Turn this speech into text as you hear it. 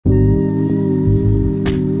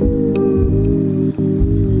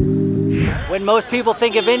When most people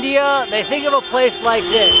think of India, they think of a place like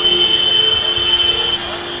this.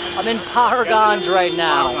 I'm in Gurgaon right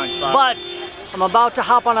now, but I'm about to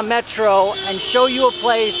hop on a metro and show you a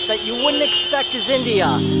place that you wouldn't expect is India.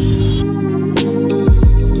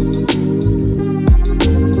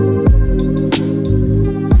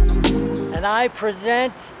 And I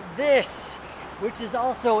present this, which is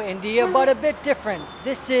also India, but a bit different.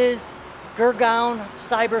 This is Gurgaon,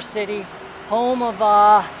 Cyber City, home of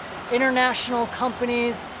international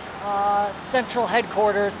companies, central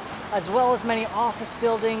headquarters, as well as many office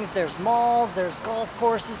buildings. There's malls, there's golf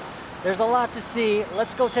courses, there's a lot to see.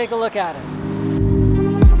 Let's go take a look at it.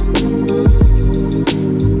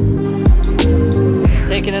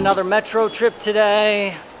 Taking another metro trip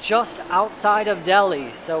today, just outside of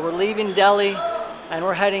Delhi. So we're leaving Delhi and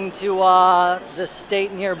we're heading to the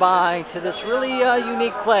state nearby to this really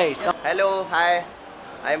unique place. Hello, hi,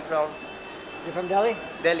 I'm from... You're from Delhi?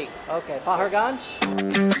 Delhi. Okay, Paharganj?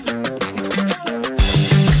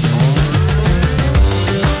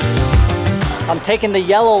 I'm taking the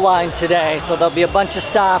yellow line today, so there'll be a bunch of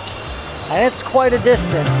stops, and it's quite a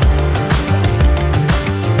distance.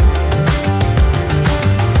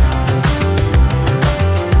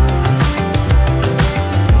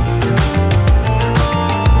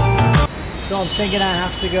 So I'm thinking I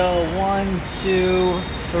have to go 1, 2,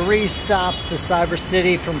 3 stops to Cyber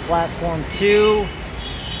City from platform 2,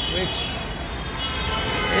 which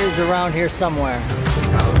is around here somewhere.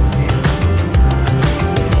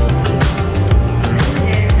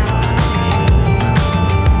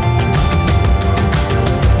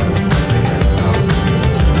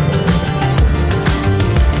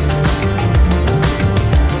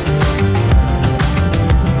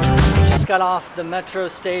 Got off the metro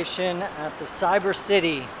station at the Cyber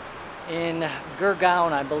City in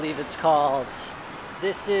Gurgaon, I believe it's called.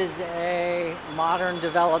 This is a modern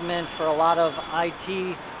development for a lot of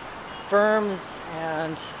IT firms,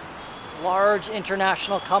 and large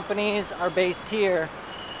international companies are based here.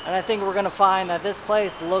 And I think we're going to find that this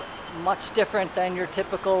place looks much different than your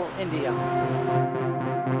typical India.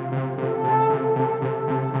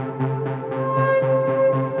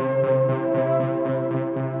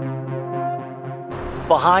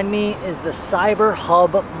 Behind me is the Cyber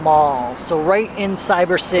Hub Mall. So right in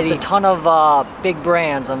Cyber City, a ton of big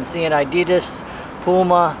brands. I'm seeing Adidas,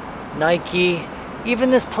 Puma, Nike,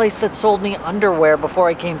 even this place that sold me underwear before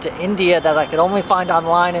I came to India that I could only find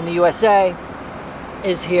online in the USA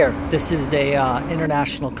is here. This is a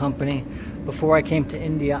international company. Before I came to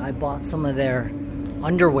India, I bought some of their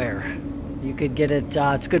underwear. You could get it,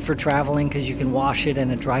 it's good for traveling because you can wash it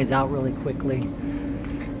and it dries out really quickly.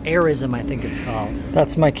 Airism, I think it's called.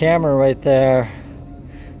 That's my camera right there.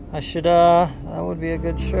 I should, that would be a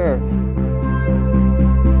good shirt.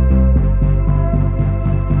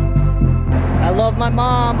 I love my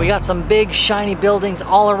mom. We got some big shiny buildings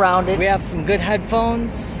all around it. We have some good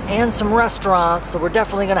headphones and some restaurants, so we're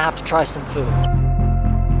definitely gonna have to try some food.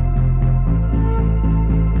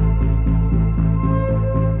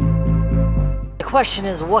 The question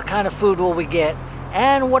is, what kind of food will we get?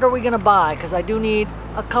 And what are we gonna buy? Because I do need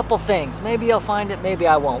a couple things. Maybe I'll find it, maybe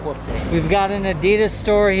I won't, we'll see. We've got an Adidas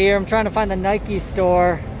store here. I'm trying to find the Nike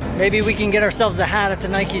store. Maybe we can get ourselves a hat at the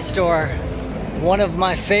Nike store. One of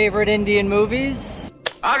my favorite Indian movies.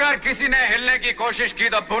 अगर किसी ने हिलने की कोशिश की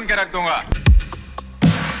तो भून के रख दूंगा.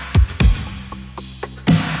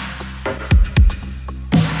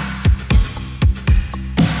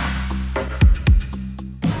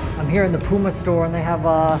 I'm here in the Puma store and they have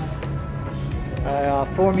a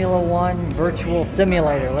Formula One virtual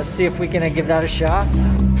simulator. Let's see if we can give that a shot.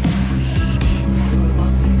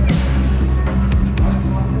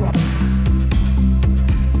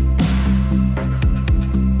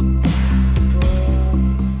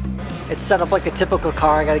 It's set up like a typical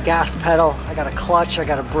car. I got a gas pedal, I got a clutch, I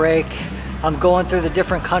got a brake. I'm going through the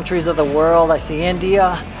different countries of the world. I see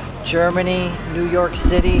India, Germany, New York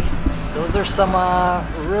City. Those are some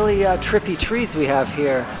really trippy trees we have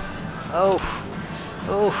here. Oh.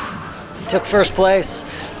 Took first place,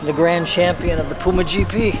 the grand champion of the Puma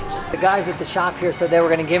GP. The guys at the shop here said they were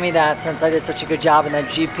going to give me that since I did such a good job in that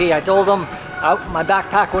GP. I told them my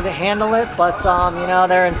backpack wouldn't handle it, but you know,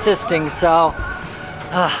 they're insisting, so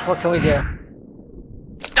what can we do?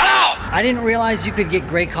 I didn't realize you could get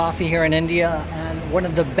great coffee here in India, and one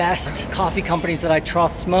of the best coffee companies that I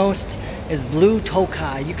trust most is Blue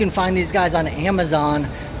Tokai. You can find these guys on Amazon.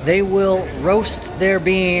 They will roast their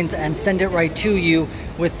beans and send it right to you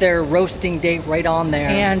with their roasting date right on there.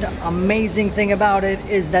 And amazing thing about it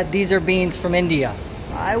is that these are beans from India.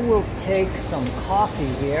 I will take some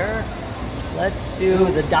coffee here. Let's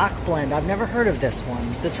do the Doc Blend. I've never heard of this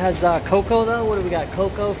one. This has cocoa though. What do we got?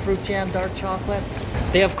 Cocoa, fruit jam, dark chocolate.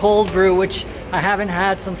 They have cold brew, which I haven't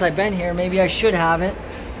had since I've been here. Maybe I should have it.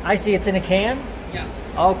 I see it's in a can? Yeah.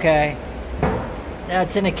 Okay. Yeah,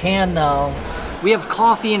 it's in a can though. We have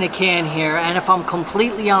coffee in a can here, and if I'm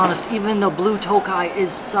completely honest, even though Blue Tokai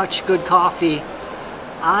is such good coffee,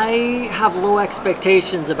 I have low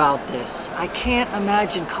expectations about this. I can't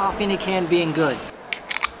imagine coffee in a can being good.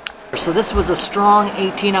 So this was a strong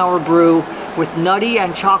 18-hour brew with nutty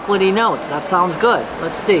and chocolatey notes. That sounds good.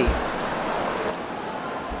 Let's see.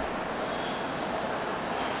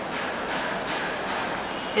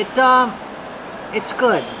 It's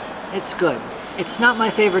good. It's good. It's not my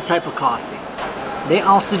favorite type of coffee. They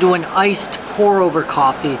also do an iced pour-over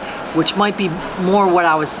coffee, which might be more what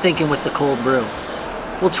I was thinking with the cold brew.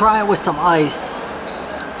 We'll try it with some ice.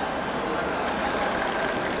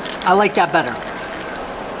 I like that better.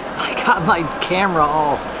 I got my camera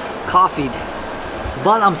all coffeeed.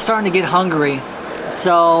 But I'm starting to get hungry,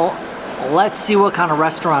 so let's see what kind of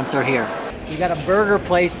restaurants are here. We got a burger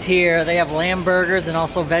place here. They have lamb burgers and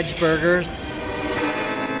also veg burgers.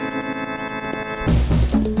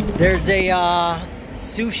 There's a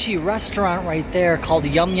sushi restaurant right there called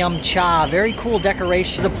Yum Yum Cha. Very cool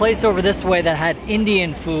decoration. There's a place over this way that had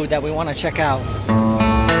Indian food that we want to check out.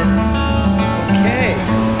 Okay,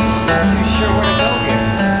 not too sure where to go here.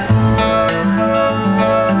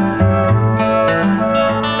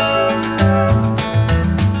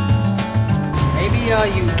 Maybe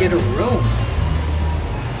you get a room.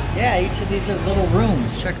 Yeah, each of these are little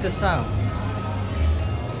rooms. Check this out.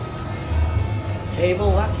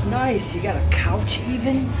 Table, that's nice. You got a couch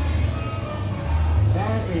even?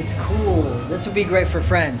 That is cool. This would be great for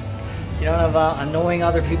friends. You don't have annoying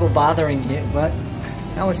other people bothering you, but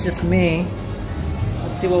now it's just me.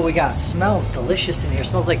 Let's see what we got. Smells delicious in here.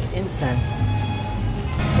 Smells like incense.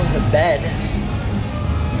 This one's a bed.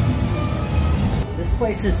 This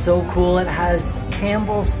place is so cool. It has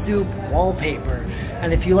Campbell's soup wallpaper.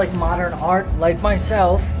 And if you like modern art like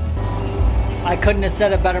myself, I couldn't have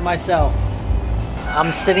said it better myself.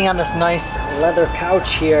 I'm sitting on this nice leather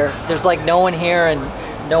couch here. There's like no one here and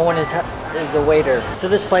no one is a waiter. So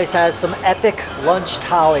this place has some epic lunch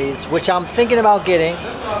tallies, which I'm thinking about getting,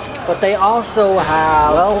 but they also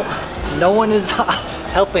have, well, no one is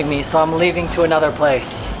helping me, so I'm leaving to another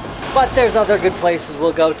place. But there's other good places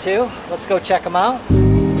we'll go to. Let's go check them out.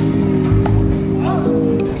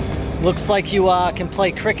 Looks like you can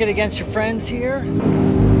play cricket against your friends here.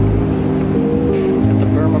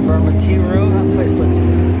 Burma tea room. That place looks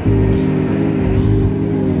good.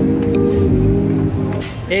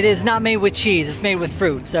 It is not made with cheese, it's made with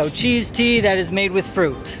fruit. So cheese tea that is made with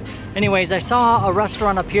fruit. Anyways, I saw a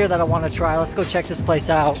restaurant up here that I want to try. Let's go check this place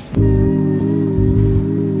out.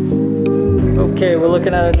 Okay, we're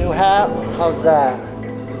looking at a new hat. How's that?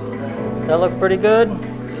 Does that look pretty good?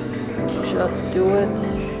 Just do it.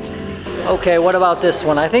 Okay, what about this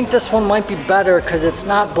one? I think this one might be better because it's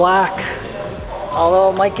not black. Although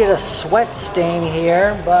it might get a sweat stain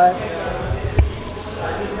here, but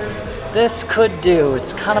this could do.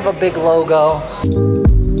 It's kind of a big logo.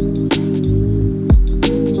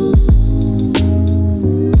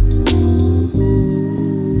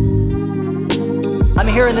 I'm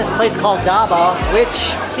here in this place called Dhaba, which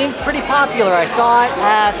seems pretty popular. I saw it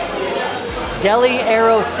at Delhi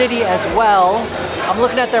Aero City as well. I'm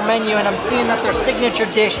looking at their menu and I'm seeing that their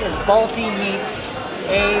signature dish is balti meat,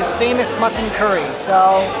 a famous mutton curry.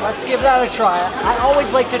 So let's give that a try. I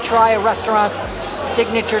always like to try a restaurant's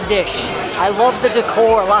signature dish. I love the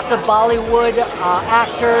decor, lots of Bollywood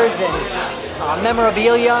actors and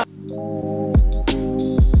memorabilia.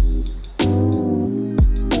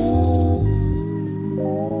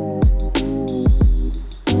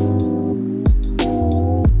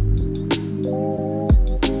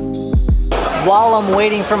 While I'm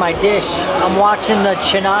waiting for my dish, I'm watching the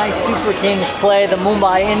Chennai Super Kings play the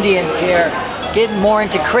Mumbai Indians here, getting more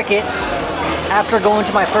into cricket. After going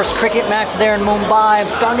to my first cricket match there in Mumbai, I'm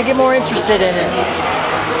starting to get more interested in it.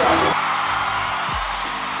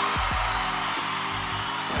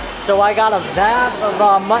 So I got a vat of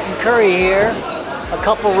mutton curry here, a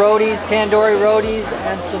couple rotis, tandoori rotis,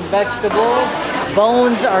 and some vegetables.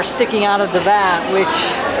 Bones are sticking out of the vat, which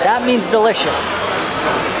that means delicious.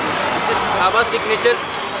 Our signature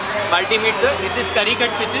balti meat, sir. This is curry cut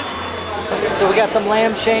pieces. So we got some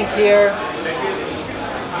lamb shank here.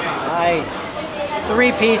 Nice.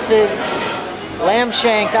 3 pieces. Lamb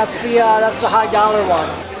shank. That's the high dollar one.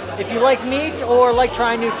 If you like meat or like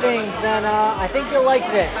trying new things, then I think you'll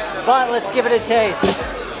like this. But let's give it a taste.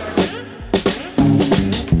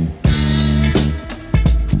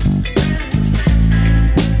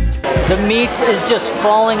 The meat is just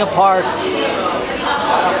falling apart.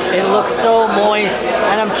 It looks so moist,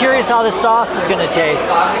 and I'm curious how the sauce is gonna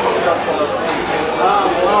taste.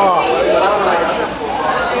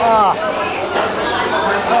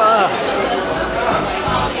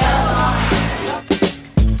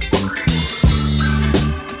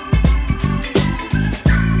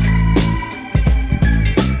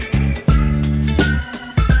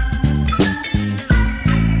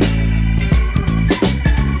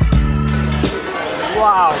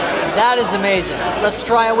 Wow, that is amazing. Let's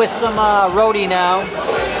try it with some roti now.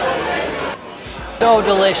 So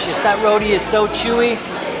delicious. That roti is so chewy.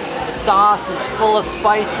 The sauce is full of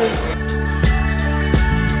spices.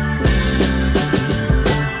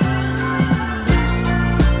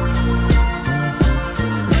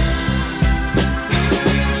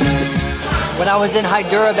 When I was in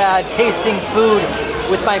Hyderabad tasting food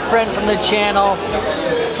with my friend from the channel,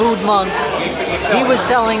 Food Monks, he was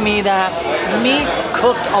telling me that meat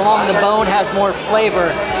cooked along the bone has more flavor,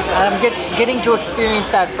 and I'm getting to experience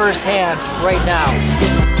that firsthand right now.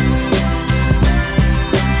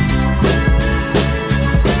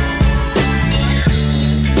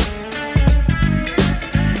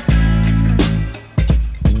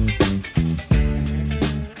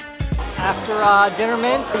 After dinner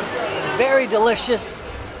mints, very delicious.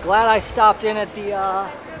 Glad I stopped in at the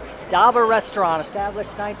Dhaba restaurant,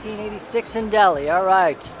 established 1986 in Delhi. All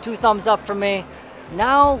right, 2 thumbs up for me.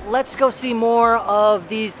 Now let's go see more of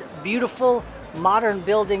these beautiful modern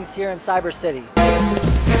buildings here in Cyber City.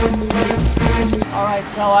 All right,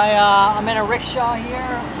 so I'm in a rickshaw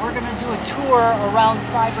here. We're gonna do a tour around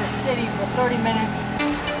Cyber City for 30 minutes.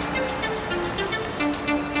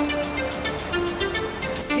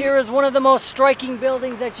 Here is one of the most striking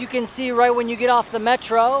buildings that you can see right when you get off the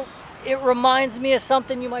metro. It reminds me of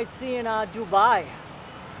something you might see in Dubai.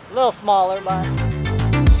 A little smaller, but...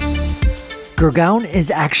 Gurgaon is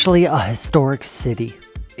actually a historic city.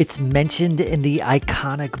 It's mentioned in the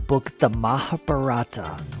iconic book, the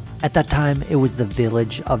Mahabharata. At that time, it was the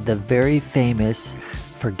village of the very famous,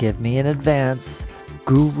 forgive me in advance,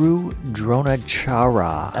 Guru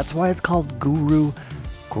Dronacharya. That's why it's called Guru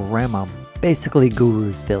Gramam, basically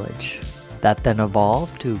Guru's village. That then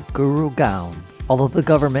evolved to Gurgaon, although the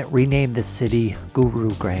government renamed the city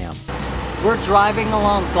Gurugram. We're driving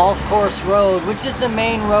along Golf Course Road, which is the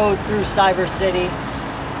main road through Cyber City.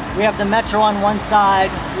 We have the metro on one side,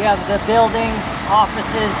 we have the buildings,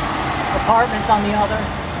 offices, apartments on the other.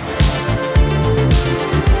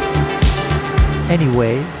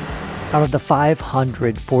 Anyways, out of the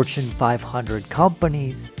 500 Fortune 500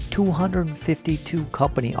 companies, 252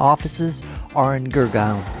 company offices are in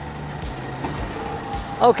Gurgaon.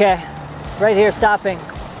 Okay, right here stopping.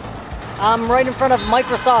 I'm right in front of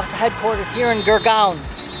Microsoft's headquarters here in Gurgaon.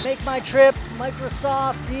 Make my trip,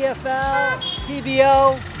 Microsoft, DFL,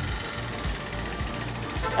 TBO.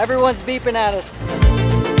 Everyone's beeping at us.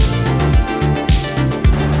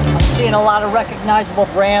 I'm seeing a lot of recognizable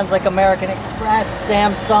brands like American Express,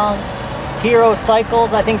 Samsung, Hero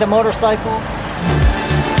Cycles, I think the motorcycles.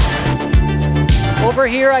 Over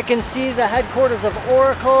here I can see the headquarters of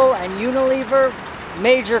Oracle and Unilever,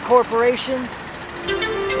 major corporations.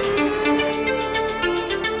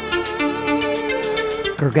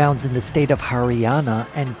 Gurgaon's in the state of Haryana,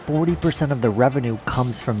 and 40% of the revenue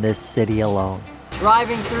comes from this city alone.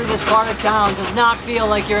 Driving through this part of town does not feel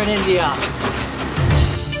like you're in India.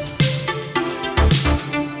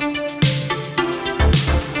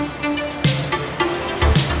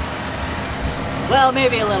 Well,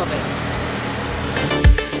 maybe a little bit.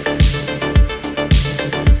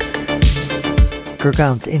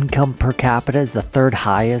 Gurgaon's income per capita is the 3rd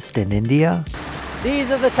highest in India.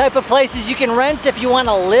 These are the type of places you can rent if you want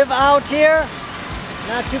to live out here.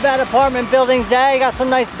 Not too bad apartment buildings there. You got some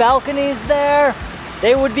nice balconies there.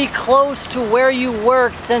 They would be close to where you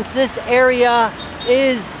work since this area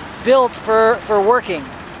is built for working.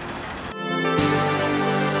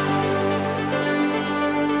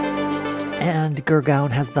 And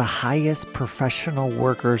Gurgaon has the highest professional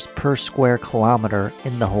workers per square kilometer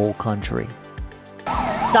in the whole country.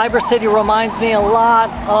 Cyber City reminds me a lot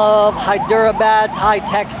of Hyderabad's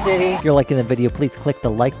high-tech city. If you're liking the video, please click the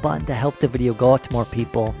like button to help the video go out to more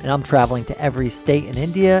people. And I'm traveling to every state in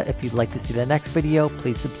India. If you'd like to see the next video,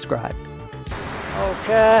 please subscribe.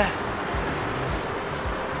 Okay.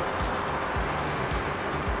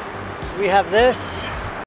 We have this.